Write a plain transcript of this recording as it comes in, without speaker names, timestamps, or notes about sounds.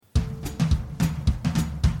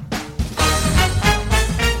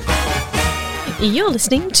You're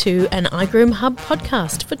listening to an iGroom Hub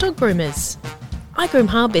podcast for dog groomers. iGroom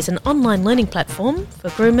Hub is an online learning platform for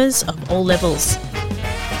groomers of all levels.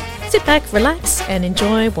 Sit back, relax, and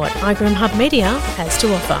enjoy what iGroom Hub Media has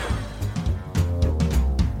to offer.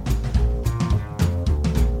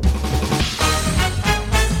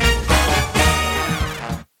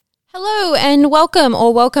 Hello and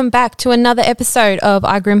welcome back to another episode of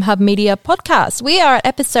iGroom Hub Media podcast. We are at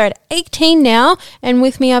episode 18 now, and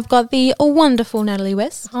with me I've got the wonderful Natalie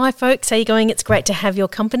West. Hi folks, how are you going? It's great to have your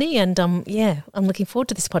company and I'm looking forward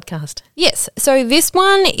to this podcast. Yes, so this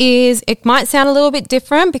one it might sound a little bit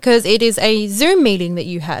different because it is a Zoom meeting that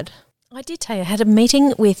you had. I did tell you, I had a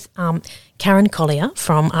meeting with Karen Collier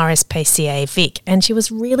from RSPCA Vic, and she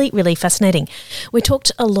was really, really fascinating. We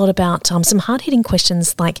talked a lot about some hard-hitting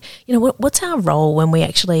questions like, what's our role when we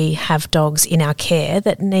actually have dogs in our care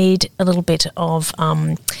that need a little bit of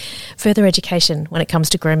further education when it comes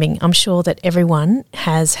to grooming. I'm sure that everyone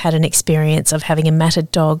has had an experience of having a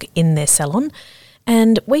matted dog in their salon,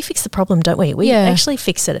 and we fix the problem, don't we? We actually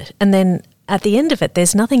fix it, and then at the end of it,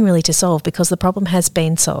 there's nothing really to solve because the problem has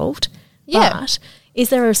been solved. Yeah. But is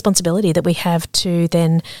there a responsibility that we have to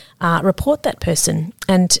then report that person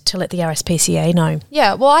and to let the RSPCA know?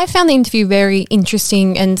 Yeah, well, I found the interview very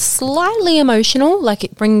interesting and slightly emotional. Like,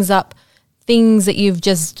 it brings up things that you've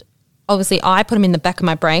just, obviously I put them in the back of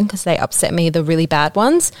my brain because they upset me, the really bad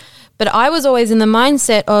ones. But I was always in the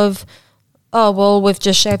mindset of, oh, well, we've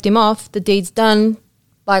just shaved him off, the deed's done,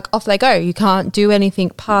 like off they go. You can't do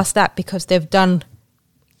anything past that because they've done,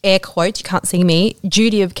 air quotes, you can't see me,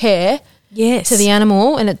 duty of care. Yes. To the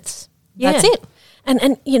animal, and that's it.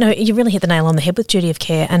 And you really hit the nail on the head with duty of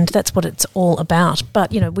care, and that's what it's all about.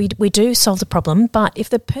 But, we do solve the problem, but if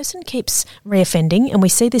the person keeps reoffending and we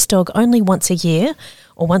see this dog only once a year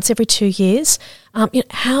or once every 2 years,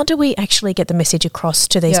 how do we actually get the message across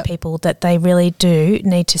to these people that they really do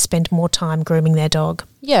need to spend more time grooming their dog?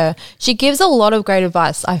 Yeah, she gives a lot of great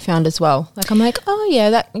advice, I found as well. Like, I'm like, oh, yeah,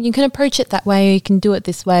 that you can approach it that way, or you can do it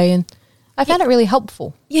this way, and I found it really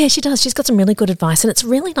helpful. Yeah, she does. She's got some really good advice, and it's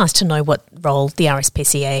really nice to know what role the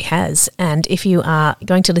RSPCA has. And if you are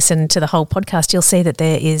going to listen to the whole podcast, you'll see that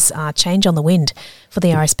there is change on the wind for the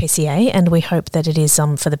RSPCA, and we hope that it is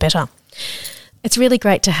for the better. It's really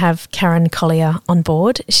great to have Karen Collier on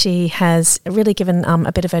board. She has really given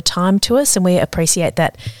a bit of her time to us, and we appreciate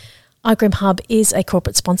that. iGroom Hub is a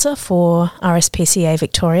corporate sponsor for RSPCA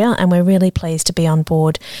Victoria, and we're really pleased to be on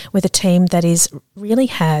board with a team that really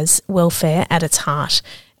has welfare at its heart.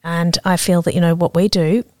 And I feel that, what we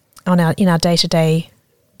do in our day-to-day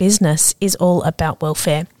business is all about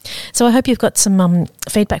welfare. So I hope you've got some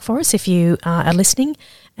feedback for us if you are listening,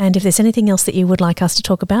 and if there's anything else that you would like us to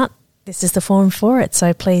talk about, this is the forum for it.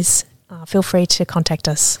 So please feel free to contact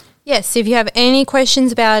us. Yes, if you have any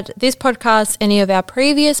questions about this podcast, any of our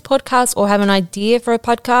previous podcasts, or have an idea for a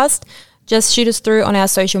podcast, just shoot us through on our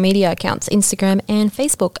social media accounts, Instagram and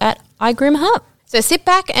Facebook at iGroom Hub. So sit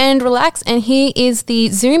back and relax, and here is the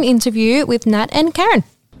Zoom interview with Nat and Karen.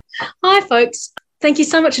 Hi, folks. Thank you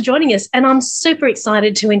so much for joining us, and I'm super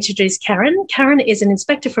excited to introduce Karen. Karen is an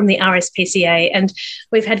inspector from the RSPCA, and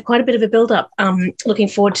we've had quite a bit of a build-up looking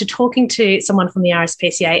forward to talking to someone from the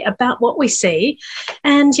RSPCA about what we see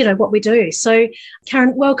and, what we do. So,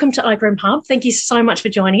 Karen, welcome to iGroom Hub. Thank you so much for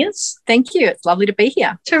joining us. Thank you. It's lovely to be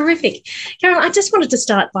here. Terrific. Karen, I just wanted to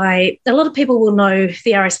start by, a lot of people will know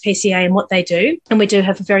the RSPCA and what they do, and we do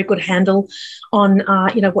have a very good handle on,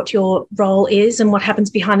 what your role is and what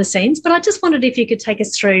happens behind the scenes. But I just wondered if you could take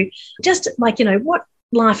us through just what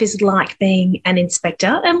life is like being an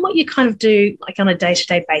inspector and what you kind of do on a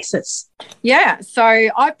day-to-day basis. Yeah, so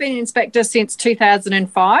I've been an inspector since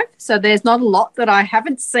 2005, so there's not a lot that I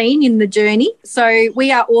haven't seen in the journey. So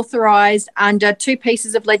we are authorised under two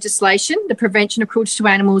pieces of legislation, the Prevention of Cruelty to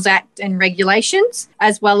Animals Act and regulations,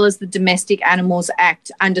 as well as the Domestic Animals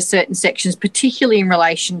Act under certain sections, particularly in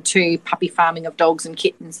relation to puppy farming of dogs and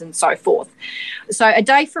kittens and so forth. So a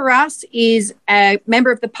day for us is a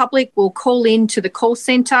member of the public will call in to the call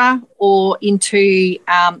centre or into,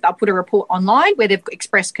 they'll put a report online where they've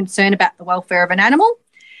expressed concern about the welfare of an animal.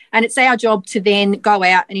 And it's our job to then go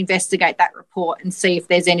out and investigate that report and see if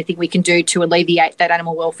there's anything we can do to alleviate that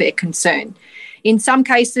animal welfare concern. In some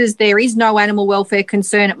cases, there is no animal welfare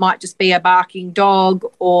concern. It might just be a barking dog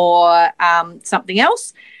or something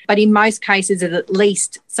else. But in most cases, there's at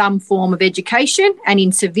least some form of education. And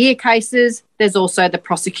in severe cases, there's also the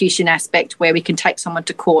prosecution aspect where we can take someone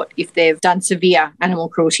to court if they've done severe animal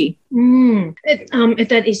cruelty.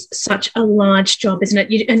 That is such a large job, isn't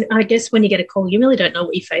it? And I guess when you get a call, you really don't know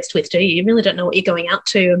what you're faced with, do you? You really don't know what you're going out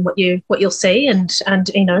to and what you'll see and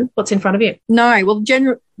you know what's in front of you. No, well,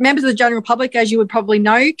 members of the general public, as you would probably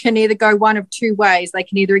know, can either go one of two ways. They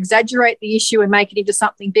can either exaggerate the issue and make it into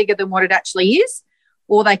something bigger than what it actually is,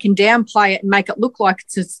 or they can downplay it and make it look like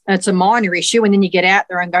it's a minor issue, and then you get out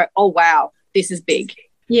there and go, oh, wow, this is big.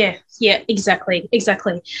 Yeah, exactly.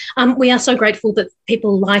 We are so grateful that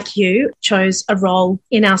people like you chose a role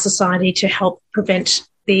in our society to help prevent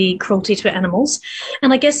the cruelty to animals.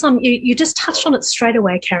 And I guess you just touched on it straight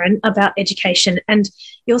away, Karen, about education. And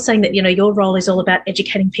you're saying that, your role is all about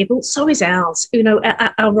educating people. So is ours.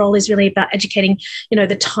 Our role is really about educating,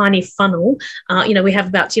 the tiny funnel. We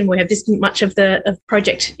have we have this much of the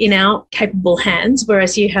project in our capable hands,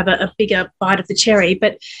 whereas you have a bigger bite of the cherry.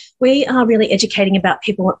 But we are really educating about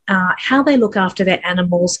people, how they look after their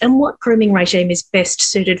animals and what grooming regime is best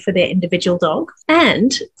suited for their individual dog.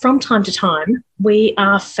 And from time to time, we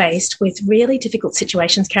are faced with really difficult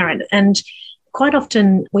situations, Karen, and quite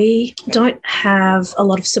often we don't have a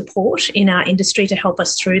lot of support in our industry to help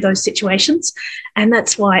us through those situations. And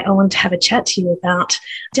that's why I wanted to have a chat to you about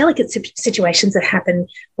delicate situations that happen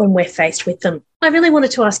when we're faced with them. I really wanted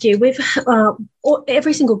to ask you,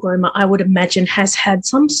 every single groomer, I would imagine, has had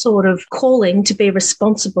some sort of calling to be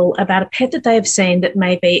responsible about a pet that they have seen that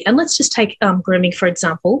may be, and let's just take grooming, for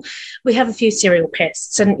example. We have a few serial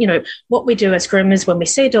pests, and, what we do as groomers, when we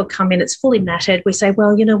see a dog come in, it's fully matted, we say,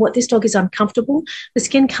 well, you know what, this dog is uncomfortable, the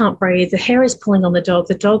skin can't breathe, the hair is pulling on the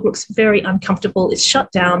dog looks very uncomfortable, it's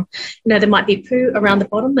shut down, there might be poo around the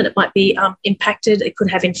bottom and it might be impacted, it could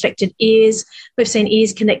have infected ears. We've seen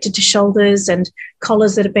ears connected to shoulders and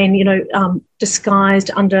collars that have been,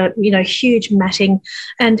 disguised under, huge matting.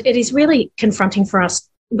 And it is really confronting for us.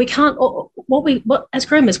 We can't, as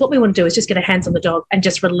groomers, what we want to do is just get our hands on the dog and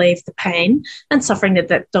just relieve the pain and suffering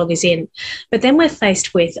that dog is in. But then we're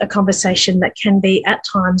faced with a conversation that can be at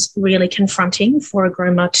times really confronting for a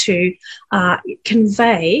groomer to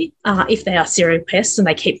convey if they are serial pests and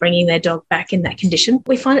they keep bringing their dog back in that condition.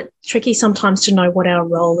 We find it tricky sometimes to know what our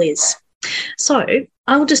role is. So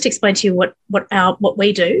I will just explain to you what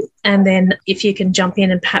we do, and then if you can jump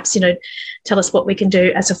in and perhaps, tell us what we can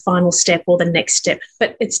do as a final step or the next step.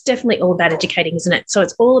 But it's definitely all about educating, isn't it? So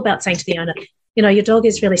it's all about saying to the owner, your dog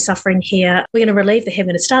is really suffering here. We're going to relieve the hair, we're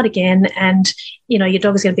going to start again, and, your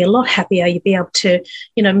dog is going to be a lot happier. You'll be able to,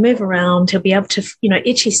 move around. He'll be able to,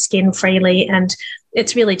 itch his skin freely, and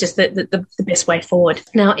it's really just the best way forward.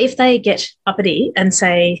 Now, if they get uppity and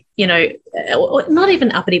say, or not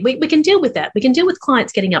even uppity, we can deal with that. We can deal with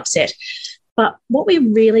clients getting upset. But what we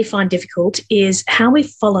really find difficult is how we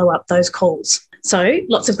follow up those calls. So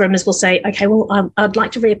lots of groomers will say, okay, well, I'd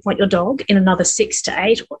like to reappoint your dog in another 6 to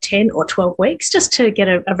 8 or 10 or 12 weeks just to get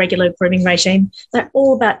a regular grooming regime. They're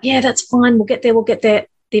all about, yeah, that's fine, we'll get there.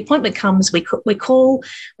 The appointment comes, we call,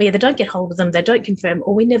 we either don't get hold of them, they don't confirm,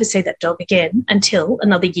 or we never see that dog again until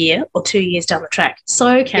another year or 2 years down the track.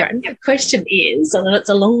 So, Karen, the question is, and it's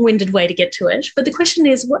a long-winded way to get to it, but the question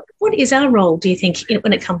is, what is our role, do you think,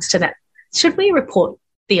 when it comes to that? Should we report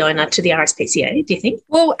the owner to the RSPCA, do you think?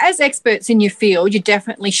 Well, as experts in your field, you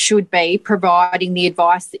definitely should be providing the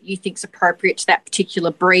advice that you think is appropriate to that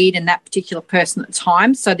particular breed and that particular person at the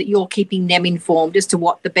time, so that you're keeping them informed as to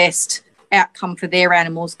what the best outcome for their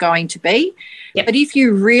animal is going to be. Yep. But if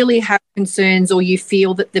you really have concerns or you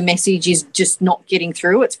feel that the message is just not getting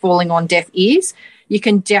through, it's falling on deaf ears, you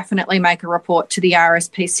can definitely make a report to the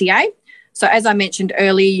RSPCA. So as I mentioned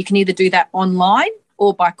earlier, you can either do that online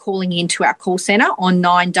or by calling into our call centre on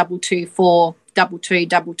 9224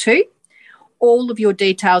 2222. All of your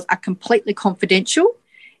details are completely confidential.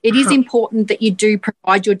 It is important that you do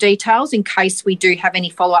provide your details in case we do have any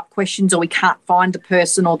follow-up questions or we can't find the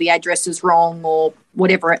person or the address is wrong or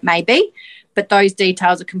whatever it may be. But those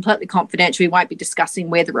details are completely confidential. We won't be discussing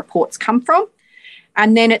where the reports come from.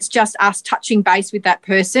 And then it's just us touching base with that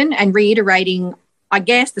person and reiterating, I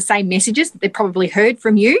guess, the same messages that they probably heard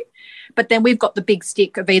from you. But then we've got the big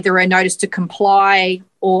stick of either a notice to comply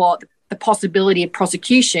or the possibility of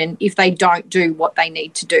prosecution if they don't do what they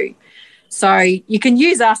need to do. So you can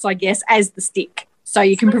use us, I guess, as the stick. So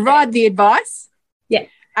you can provide the advice. Yeah.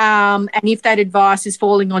 And if that advice is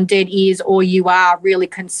falling on dead ears or you are really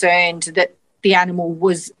concerned that the animal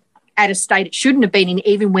was at a state it shouldn't have been in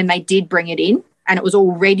even when they did bring it in and it was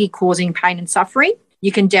already causing pain and suffering,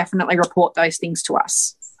 you can definitely report those things to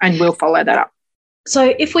us and we'll follow that up.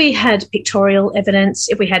 So if we had pictorial evidence,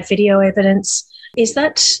 if we had video evidence,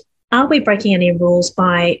 are we breaking any rules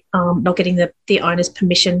by not getting the owner's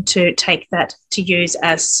permission to take that to use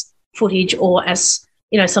as footage or as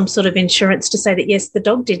some sort of insurance to say that, yes, the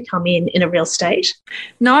dog did come in a real state?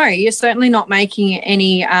 No, you're certainly not making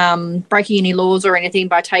any breaking any laws or anything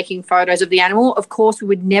by taking photos of the animal. Of course, we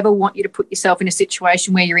would never want you to put yourself in a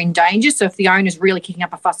situation where you're in danger. So if the owner's really kicking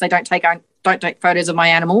up a fuss, they don't take photos of my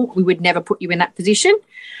animal, we would never put you in that position.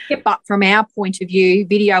 Yep. But from our point of view,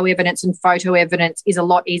 video evidence and photo evidence is a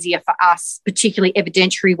lot easier for us, particularly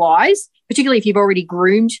evidentiary-wise, particularly if you've already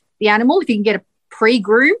groomed the animal. If you can get a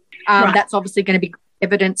pre-groom, right, that's obviously going to be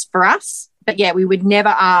evidence for us. But, yeah, we would never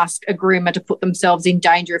ask a groomer to put themselves in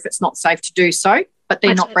danger if it's not safe to do so, but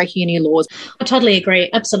they're not breaking any laws. I totally agree,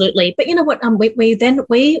 absolutely. But you know what,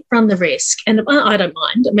 we run the risk, and I don't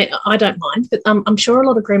mind. I don't mind, but I'm sure a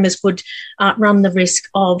lot of groomers would run the risk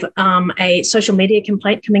of a social media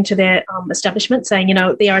complaint coming to their establishment saying,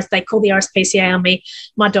 they call the RSPCA on me,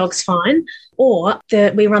 my dog's fine. Or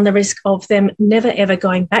we run the risk of them never, ever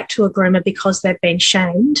going back to a groomer because they've been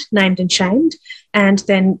named and shamed, and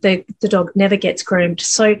then the dog never gets groomed.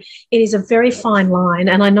 So it is a very fine line,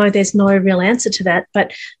 and I know there's no real answer to that,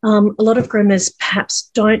 but a lot of groomers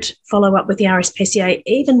perhaps don't follow up with the RSPCA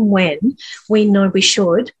even when we know we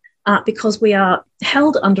should, because we are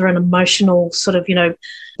held under an emotional sort of,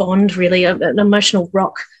 bond, really, an emotional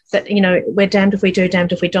rock that, we're damned if we do,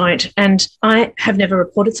 damned if we don't. And I have never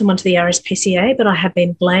reported someone to the RSPCA, but I have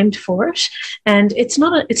been blamed for it. And it's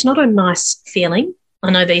not a nice feeling.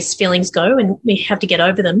 I know these feelings go and we have to get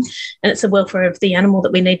over them, and it's the welfare of the animal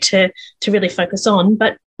that we need to really focus on.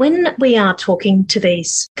 But when we are talking to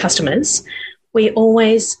these customers, we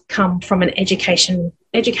always come from an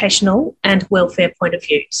educational and welfare point of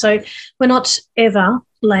view. So we're not ever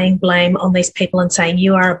laying blame on these people and saying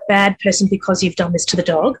you are a bad person because you've done this to the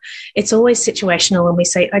dog. It's always situational, and we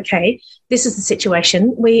say, okay, this is the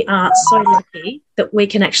situation. We are so lucky that we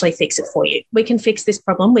can actually fix it for you. We can fix this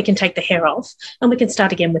problem. We can take the hair off and we can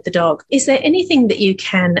start again with the dog. Is there anything that you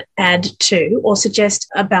can add to or suggest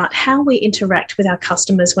about how we interact with our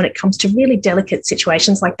customers when it comes to really delicate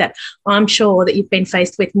situations like that? I'm sure that you've been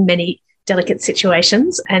faced with many delicate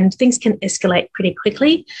situations, and things can escalate pretty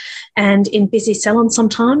quickly. And in busy salons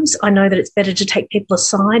sometimes, I know that it's better to take people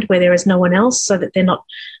aside where there is no one else, so that they're not,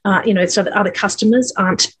 so that other customers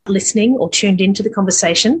aren't listening or tuned into the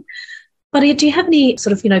conversation. But do you have any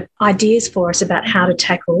sort of, ideas for us about how to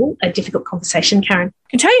tackle a difficult conversation, Karen? I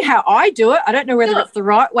can tell you how I do it. I don't know whether it's the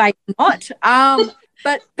right way or not.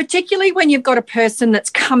 But particularly when you've got a person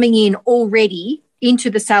that's coming in already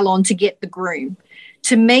into the salon to get the groom,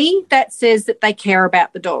 to me, that says that they care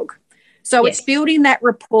about the dog. So yes, it's building that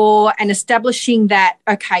rapport and establishing that,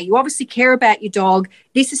 okay, you obviously care about your dog.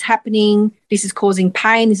 This is happening. This is causing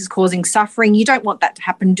pain. This is causing suffering. You don't want that to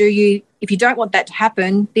happen, do you? If you don't want that to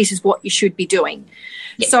happen, this is what you should be doing.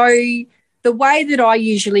 Yes. So the way that I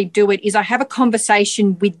usually do it is I have a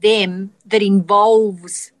conversation with them that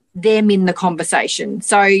involves them in the conversation.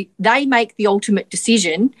 So they make the ultimate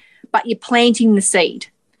decision, but you're planting the seed.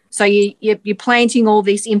 So you're planting all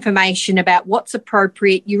this information about what's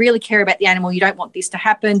appropriate. You really care about the animal. You don't want this to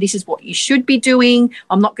happen. This is what you should be doing.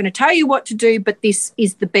 I'm not going to tell you what to do, but this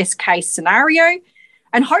is the best case scenario.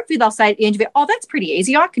 And hopefully they'll say at the end of it, oh, that's pretty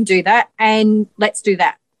easy. I can do that, and let's do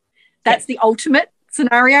that. That's the ultimate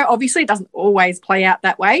scenario. Obviously, it doesn't always play out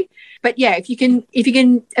that way. But, yeah, if you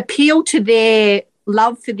can appeal to their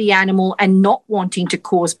love for the animal and not wanting to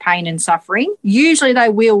cause pain and suffering, usually they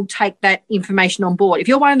will take that information on board. If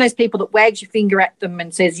you're one of those people that wags your finger at them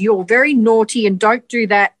and says, you're very naughty and don't do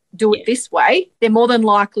that, do it this way, they're more than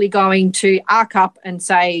likely going to arc up and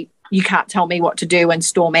say, you can't tell me what to do, and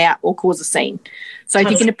storm out or cause a scene. So if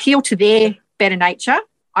you can appeal to their better nature,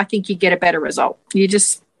 I think you get a better result. You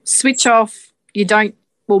just switch off. You don't,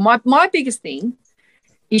 well, my biggest thing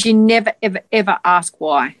is you never, ever, ever ask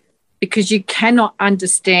why, because you cannot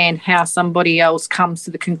understand how somebody else comes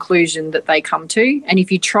to the conclusion that they come to. And if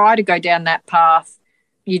you try to go down that path,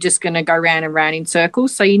 you're just going to go round and round in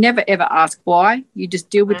circles. So you never, ever ask why. You just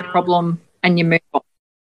deal with the problem and you move on.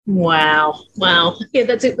 Wow. Yeah,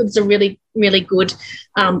 that's it. It's a really, really good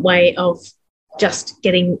way of just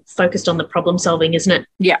getting focused on the problem solving, isn't it?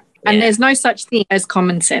 Yeah. And there's no such thing as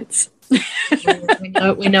common sense.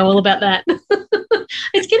 we know all about that.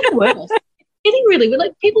 It's getting worse. Getting really,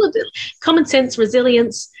 like, people are common sense,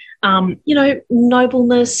 resilience,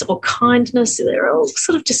 nobleness or kindness, they're all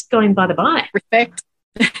sort of just going by the by. Respect.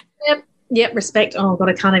 Yep, respect. Oh God,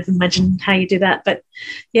 I can't even imagine how you do that. But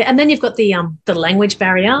yeah, and then you've got the language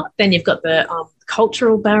barrier, then you've got the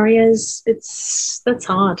cultural barriers. That's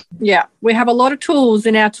hard. Yeah, we have a lot of tools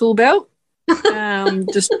in our tool belt.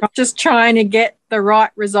 Just trying to get the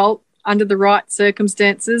right result under the right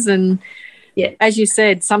circumstances, and Yeah, as you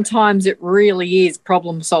said, sometimes it really is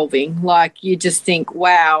problem solving. Like you just think,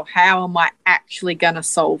 wow, how am I actually going to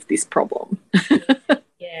solve this problem?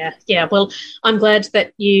 Yeah. Well, I'm glad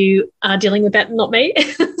that you are dealing with that, not me.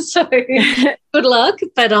 So good luck.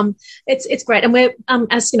 But it's great, and we're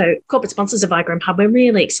as corporate sponsors of iGroom Hub, we're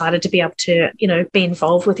really excited to be able to be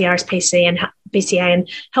involved with the RSPCA and BCA and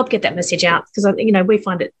help get that message out, because we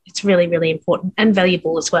find it's really, really important and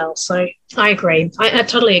valuable as well. So I agree. I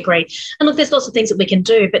totally agree. And look, there's lots of things that we can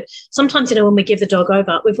do, but sometimes when we give the dog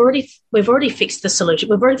over, we've already fixed the solution.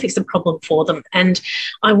 We've already fixed the problem for them. And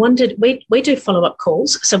I wondered, we do follow up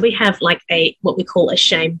calls, so we have like what we call a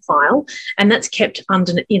shame file, and that's kept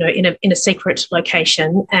under in a secret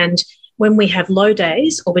location. And when we have low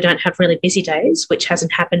days or we don't have really busy days, which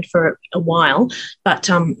hasn't happened for a while, but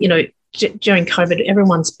during COVID,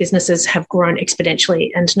 everyone's businesses have grown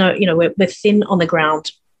exponentially, and we're thin on the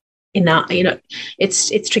ground. In that,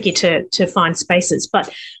 it's tricky to find spaces. But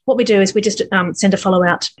what we do is we just send a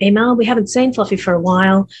follow-out email. We haven't seen Fluffy for a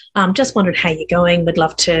while. Just wondered how you're going. We'd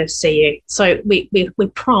love to see you. So we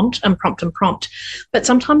prompt, but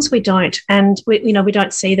sometimes we don't, and we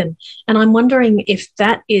don't see them. And I'm wondering if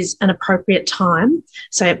that is an appropriate time.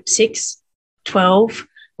 So 6, 12,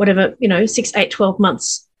 whatever, 6, 8, 12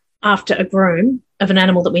 months after a groom of an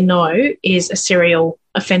animal that we know is a serial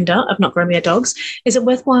offender of not grooming our dogs, is it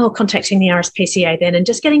worthwhile contacting the RSPCA then and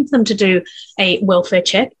just getting them to do a welfare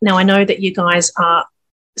check? Now, I know that you guys are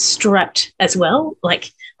strapped as well.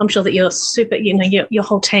 Like, I'm sure that you're super, your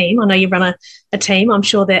whole team, I know you run a team, I'm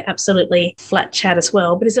sure they're absolutely flat chat as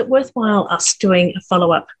well. But is it worthwhile us doing a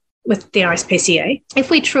follow-up with the RSPCA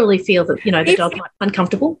if we truly feel that, the dog might be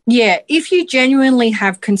uncomfortable? Yeah, if you genuinely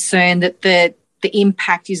have concern that the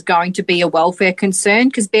impact is going to be a welfare concern,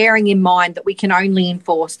 because bearing in mind that we can only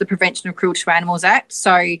enforce the Prevention of Cruelty to Animals Act,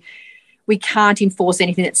 so we can't enforce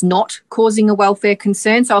anything that's not causing a welfare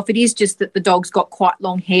concern. So if it is just that the dog's got quite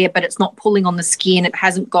long hair but it's not pulling on the skin, it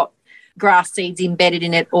hasn't got grass seeds embedded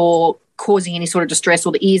in it or causing any sort of distress,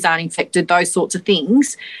 or the ears aren't infected, those sorts of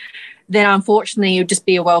things, then unfortunately it would just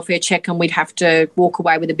be a welfare check and we'd have to walk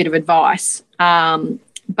away with a bit of advice.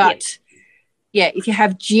 Yeah, if you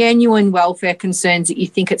have genuine welfare concerns that you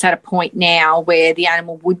think it's at a point now where the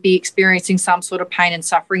animal would be experiencing some sort of pain and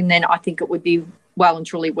suffering, then I think it would be well and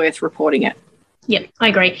truly worth reporting it. Yeah, I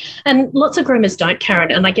agree. And lots of groomers don't,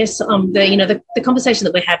 Karen. And I guess the conversation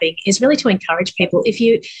that we're having is really to encourage people. If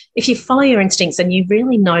you follow your instincts and you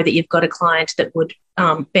really know that you've got a client that would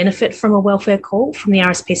benefit from a welfare call from the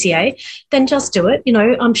RSPCA, then just do it.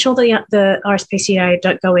 I'm sure the RSPCA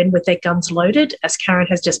don't go in with their guns loaded, as Karen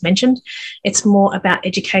has just mentioned. It's more about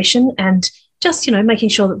education and just, making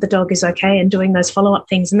sure that the dog is okay and doing those follow-up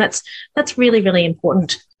things. And that's really, really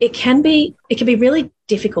important. It can be really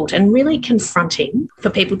difficult and really confronting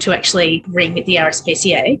for people to actually ring the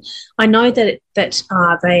RSPCA. I know that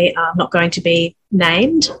they are not going to be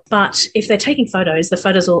named, but if they're taking photos, the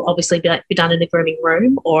photos will obviously be done in a grooming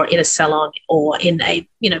room or in a salon or in a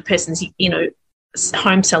person's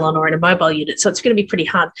home salon or in a mobile unit. So it's going to be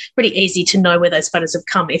pretty easy to know where those photos have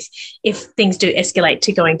come if things do escalate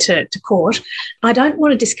to going to court. I don't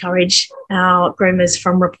want to discourage our groomers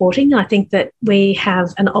from reporting. I think that we have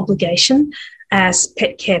an obligation as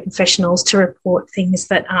pet care professionals to report things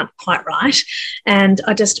that aren't quite right. And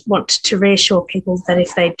I just want to reassure people that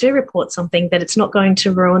if they do report something, that it's not going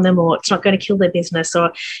to ruin them or it's not going to kill their business,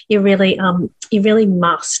 or you really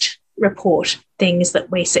must report things that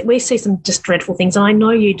we see. We see some just dreadful things, and I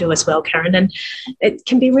know you do as well, Karen, and it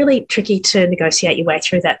can be really tricky to negotiate your way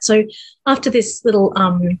through that. So after this little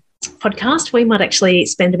podcast, we might actually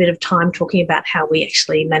spend a bit of time talking about how we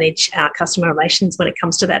actually manage our customer relations when it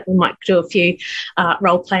comes to that. We might do a few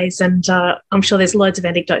role plays, and I'm sure there's loads of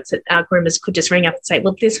anecdotes that our groomers could just ring up and say,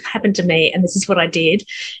 well, this happened to me and this is what I did.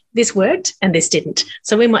 This worked and this didn't.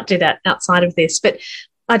 So we might do that outside of this. But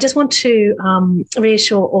I just want to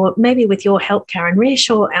reassure, or maybe with your help, Karen,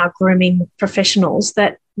 reassure our grooming professionals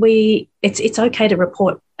that it's okay to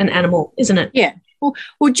report an animal, isn't it? Yeah.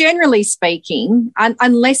 Well, generally speaking,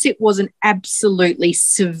 unless it was an absolutely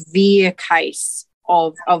severe case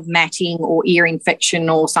of matting or ear infection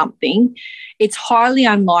or something, it's highly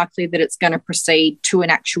unlikely that it's going to proceed to an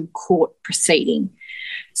actual court proceeding.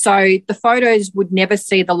 So the photos would never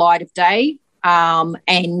see the light of day.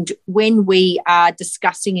 And when we are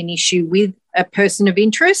discussing an issue with a person of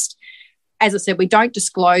interest, as I said, we don't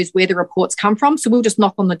disclose where the reports come from. So we'll just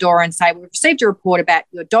knock on the door and say, we've received a report about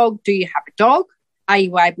your dog. Do you have a dog? Are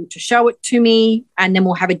you able to show it to me? And then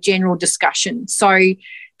we'll have a general discussion. So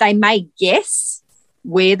they may guess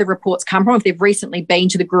where the reports come from. If they've recently been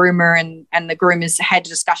to the groomer and the groomer's had a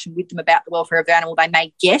discussion with them about the welfare of the animal, they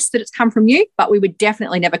may guess that it's come from you, but we would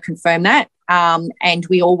definitely never confirm that. And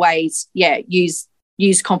we always, use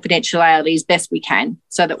confidentiality as best we can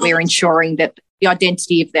so that we're ensuring that the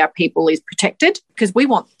identity of our people is protected, because we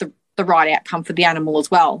want the right outcome for the animal as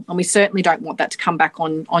well. And we certainly don't want that to come back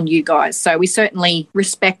on you guys. So we certainly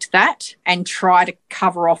respect that and try to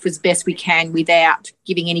cover off as best we can without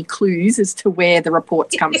giving any clues as to where the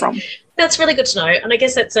reports come from. That's really good to know. And I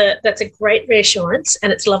guess that's a great reassurance.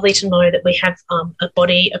 And it's lovely to know that we have a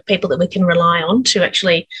body of people that we can rely on to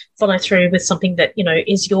actually follow through with something that,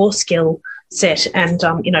 is your skill set. And,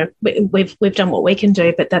 we've done what we can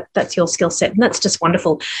do, but that's your skill set. And that's just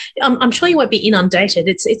wonderful. I'm sure you won't be inundated.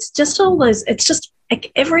 It's just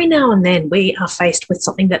like every now and then we are faced with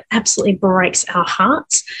something that absolutely breaks our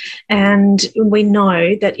hearts. And we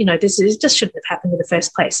know that, this just shouldn't have happened in the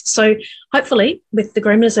first place. So hopefully with the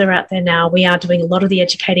groomers that are out there now, we are doing a lot of the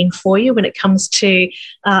educating for you when it comes to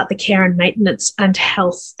the care and maintenance and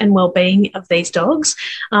health and well-being of these dogs,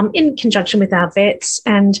 in conjunction with our vets.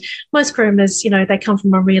 And most groomers, they come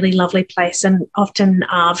from a really lovely place and often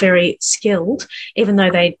are very skilled, even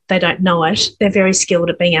though they don't know it. They're very skilled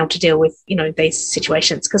at being able to deal with, these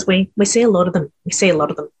situations, because we see a lot of them.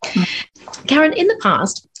 Karen, in the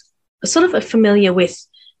past, sort of familiar with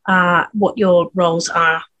what your roles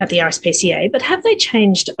are at the RSPCA, but have they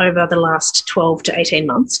changed over the last 12 to 18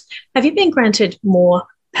 months? Have you been granted more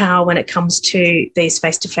power when it comes to these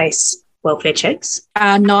face-to-face welfare checks?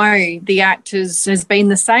 No, the Act has been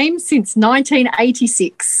the same since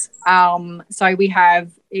 1986. So we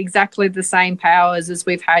have exactly the same powers as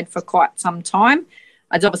we've had for quite some time.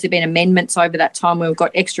 There's obviously been amendments over that time where we've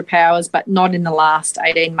got extra powers, but not in the last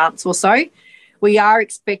 18 months or so. We are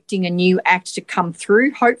expecting a new Act to come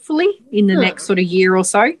through, hopefully, in the next sort of year or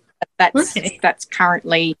so. That's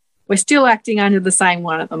currently, we're still acting under the same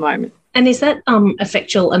one at the moment. And is that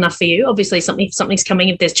effectual enough for you? Obviously, if something's coming,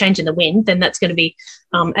 if there's change in the wind, then that's going to be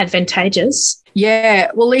advantageous.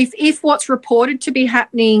 Yeah, well, if what's reported to be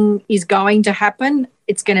happening is going to happen,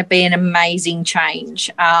 it's going to be an amazing change.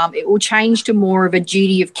 It will change to more of a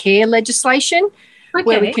duty of care legislation,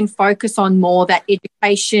 where we can focus on more that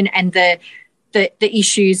education and the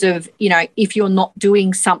issues of, if you're not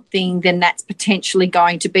doing something, then that's potentially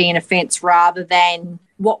going to be an offence, rather than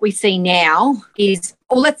what we see now is,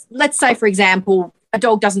 or let's say, for example, a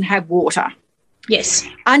dog doesn't have water. Yes.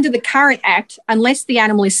 Under the current Act, unless the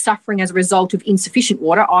animal is suffering as a result of insufficient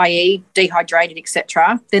water, i.e. dehydrated,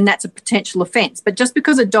 etc., then that's a potential offence. But just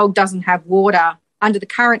because a dog doesn't have water under the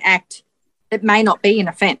current Act, it may not be an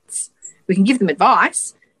offence. We can give them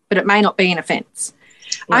advice, but it may not be an offence.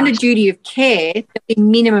 Right. Under duty of care, there will be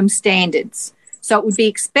minimum standards. So it would be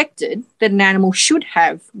expected that an animal should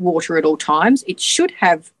have water at all times. It should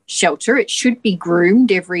have shelter. It should be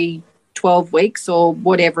groomed every 12 weeks or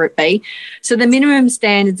whatever it be. So the minimum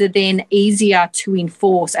standards are then easier to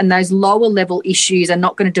enforce, and those lower level issues are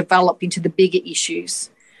not going to develop into the bigger issues.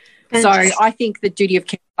 Fantastic. So I think the duty of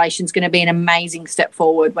care is going to be an amazing step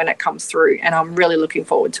forward when it comes through, and I'm really looking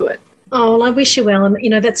forward to it. Oh, well, I wish you well. And,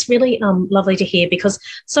 that's really lovely to hear, because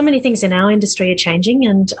so many things in our industry are changing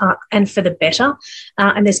and for the better.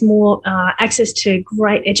 And there's more access to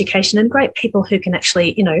great education and great people who can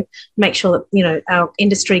actually, make sure that, our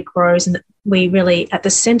industry grows and that we really, at the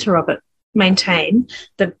centre of it, maintain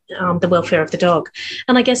the welfare of the dog.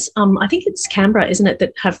 And I guess I think it's Canberra, isn't it,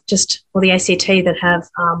 that have or the ACT that have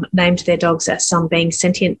named their dogs as some being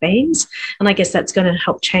sentient beings. And I guess that's going to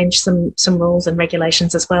help change some rules and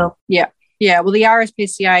regulations as well. Yeah. Yeah, well, the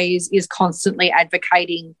RSPCA is constantly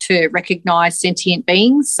advocating to recognise sentient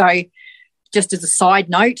beings. So just as a side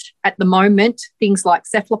note, at the moment, things like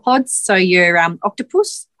cephalopods, so your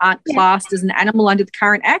octopus, aren't classed as an animal under the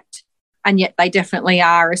current Act, and yet they definitely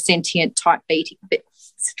are a sentient type being.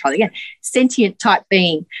 Sentient type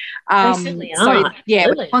being. They certainly are.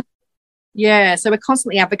 So we're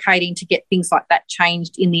constantly advocating to get things like that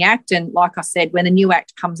changed in the Act. And like I said, when the new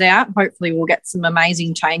Act comes out, hopefully we'll get some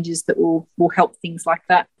amazing changes that will help things like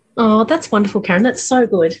that. Oh, that's wonderful, Karen. That's so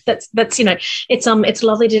good. That's it's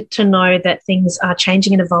lovely to know that things are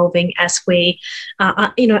changing and evolving as we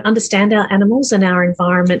understand our animals and our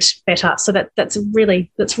environment better. So that's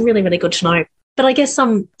really good to know. But I guess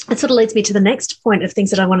it sort of leads me to the next point of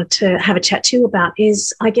things that I wanted to have a chat to you about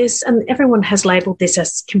is, I guess, and everyone has labelled this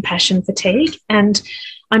as compassion fatigue. And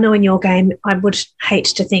I know in your game, I would hate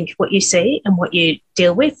to think what you see and what you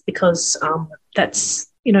deal with, because that's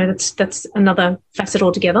another facet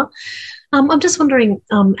altogether. I'm just wondering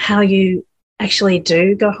how you actually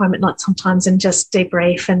do go home at night sometimes and just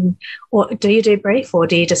debrief, or do you debrief, or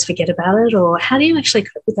do you just forget about it, or how do you actually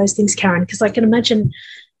cope with those things, Karen? Because I can imagine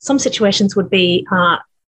some situations would be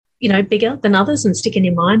bigger than others and stick in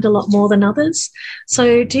your mind a lot more than others.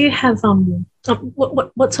 So do you have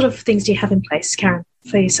what sort of things do you have in place, Karen,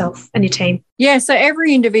 for yourself and your team? Yeah, so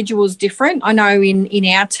every individual is different. I know in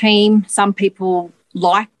our team, some people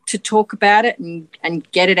like to talk about it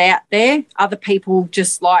and get it out there. Other people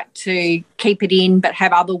just like to keep it in but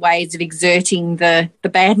have other ways of exerting the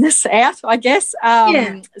badness out, I guess.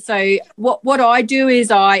 So what I do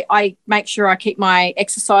is I make sure I keep my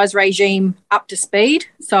exercise regime up to speed.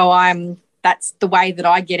 So that's the way that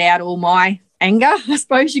I get out all my anger, I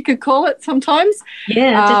suppose you could call it sometimes.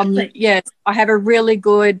 Yeah, definitely. Yes, I have a really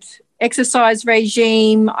good exercise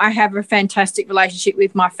regime. I have a fantastic relationship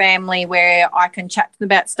with my family where I can chat to them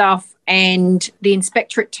about stuff, and the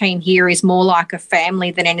inspectorate team here is more like a family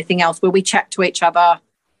than anything else, where we chat to each other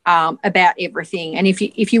about everything. And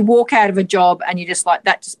if you walk out of a job and you're just like,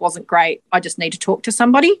 that just wasn't great, I just need to talk to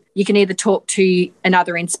somebody, you can either talk to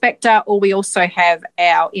another inspector, or we also have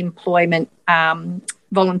our employment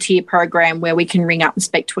volunteer program where we can ring up and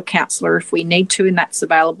speak to a counsellor if we need to, and that's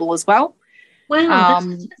available as well. Wow,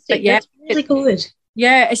 that's really good.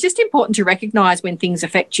 Yeah, it's just important to recognise when things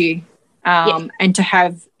affect you, and to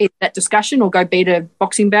have that discussion, or go beat a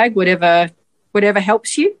boxing bag, whatever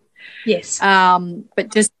helps you. Yes.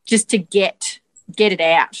 But just to get it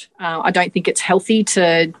out. I don't think it's healthy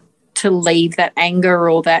to leave that anger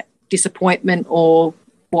or that disappointment or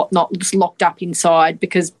whatnot just locked up inside,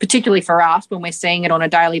 because particularly for us, when we're seeing it on a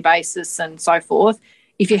daily basis and so forth,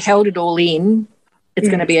 if you held it all in, it's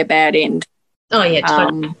going to be a bad end. Oh, yeah,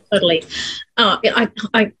 totally. Oh,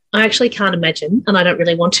 I actually can't imagine, and I don't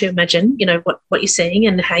really want to imagine, what you're seeing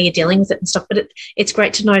and how you're dealing with it and stuff, but it's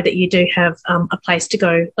great to know that you do have a place to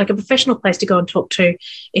go, like a professional place to go and talk to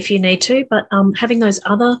if you need to, but having those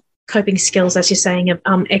other coping skills, as you're saying, of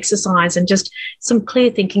exercise and just some clear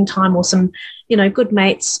thinking time, or some, good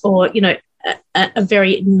mates, or,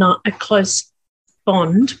 a close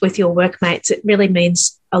bond with your workmates, it really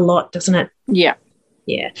means a lot, doesn't it? Yeah.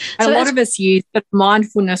 Yeah. And a lot of us use the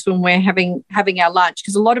mindfulness when we're having our lunch,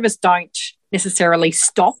 because a lot of us don't necessarily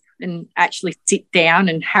stop and actually sit down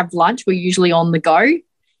and have lunch. We're usually on the go.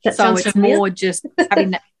 So it's more just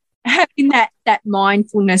having that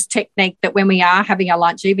mindfulness technique, that when we are having our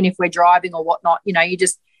lunch, even if we're driving or whatnot, you're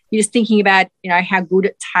just thinking about, how good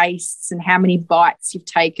it tastes and how many bites you've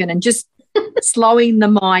taken, and just slowing the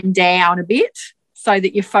mind down a bit so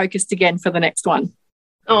that you're focused again for the next one.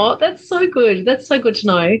 Oh, that's so good. That's so good to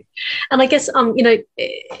know. And I guess,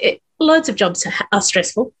 loads of jobs are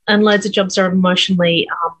stressful, and loads of jobs are emotionally,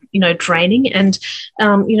 draining, and,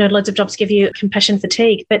 loads of jobs give you compassion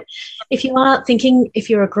fatigue. But if you are thinking,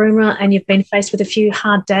 if you're a groomer and you've been faced with a few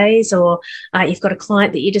hard days, or you've got a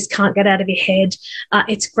client that you just can't get out of your head,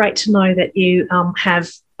 it's great to know that you have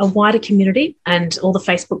a wider community, and all the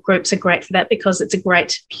Facebook groups are great for that, because it's a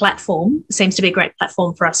great platform. It seems to be a great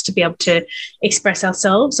platform for us to be able to express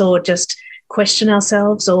ourselves, or just question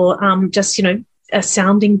ourselves, or just, a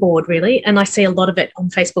sounding board, really. And I see a lot of it on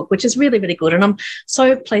Facebook, which is really, really good. And I'm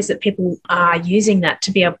so pleased that people are using that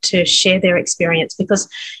to be able to share their experience, because,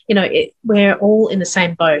 we're all in the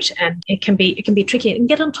same boat, and it can be tricky. It can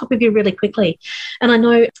get on top of you really quickly. And I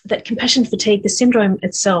know that compassion fatigue, the syndrome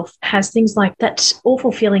itself, has things like that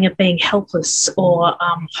awful feeling of being helpless, or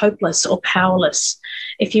hopeless, or powerless.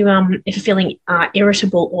 If you're feeling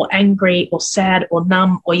irritable or angry or sad or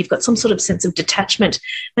numb, or you've got some sort of sense of detachment,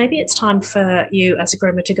 maybe it's time for you as a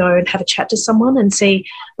groomer to go and have a chat to someone and see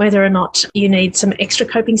whether or not you need some extra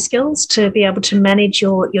coping skills to be able to manage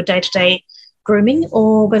your day-to-day grooming,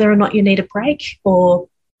 or whether or not you need a break, or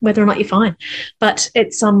whether or not you're fine. But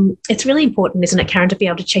it's really important, isn't it, Karen, to be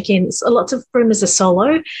able to check in. So lots of groomers are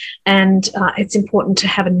solo, and it's important to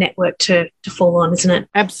have a network to fall on, isn't it?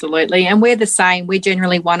 Absolutely. And we're the same. We're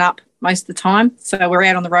generally one up most of the time. So we're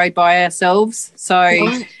out on the road by ourselves. So,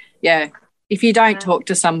 yeah, if you don't talk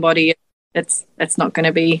to somebody, it's not going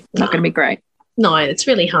to be great. No, it's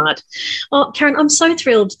really hard. Well, Karen, I'm so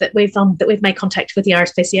thrilled that we've made contact with the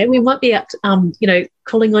RSPCA. We might be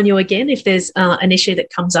calling on you again if there's an issue that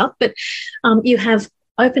comes up. But you have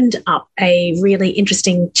opened up a really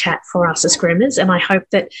interesting chat for us as groomers, and I hope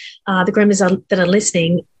that the groomers that are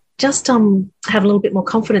listening just have a little bit more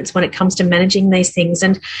confidence when it comes to managing these things.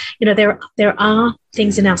 And, there are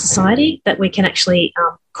things in our society that we can actually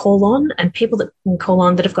call on, and people that can call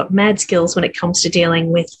on that have got mad skills when it comes to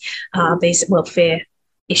dealing with these welfare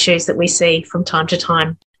issues that we see from time to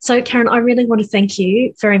time. So, Karen, I really want to thank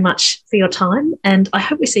you very much for your time, and I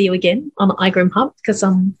hope we see you again on iGroom Hub, because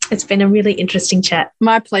it's been a really interesting chat.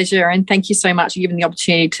 My pleasure, and thank you so much for giving the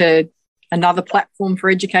opportunity to another platform for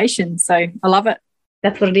education. So I love it.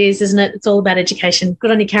 That's what it is, isn't it? It's all about education. Good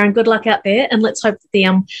on you, Karen. Good luck out there, and let's hope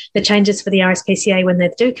that the changes for the RSPCA, when they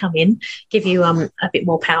do come in, give you a bit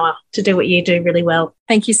more power to do what you do really well.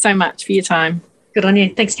 Thank you so much for your time. Good on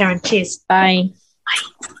you. Thanks, Karen. Cheers. Bye. Bye.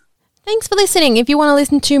 Thanks for listening. If you want to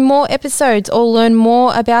listen to more episodes or learn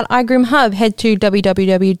more about iGroom Hub, head to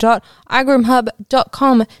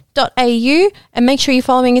www.igroomhub.com.au and make sure you're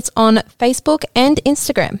following us on Facebook and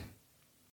Instagram.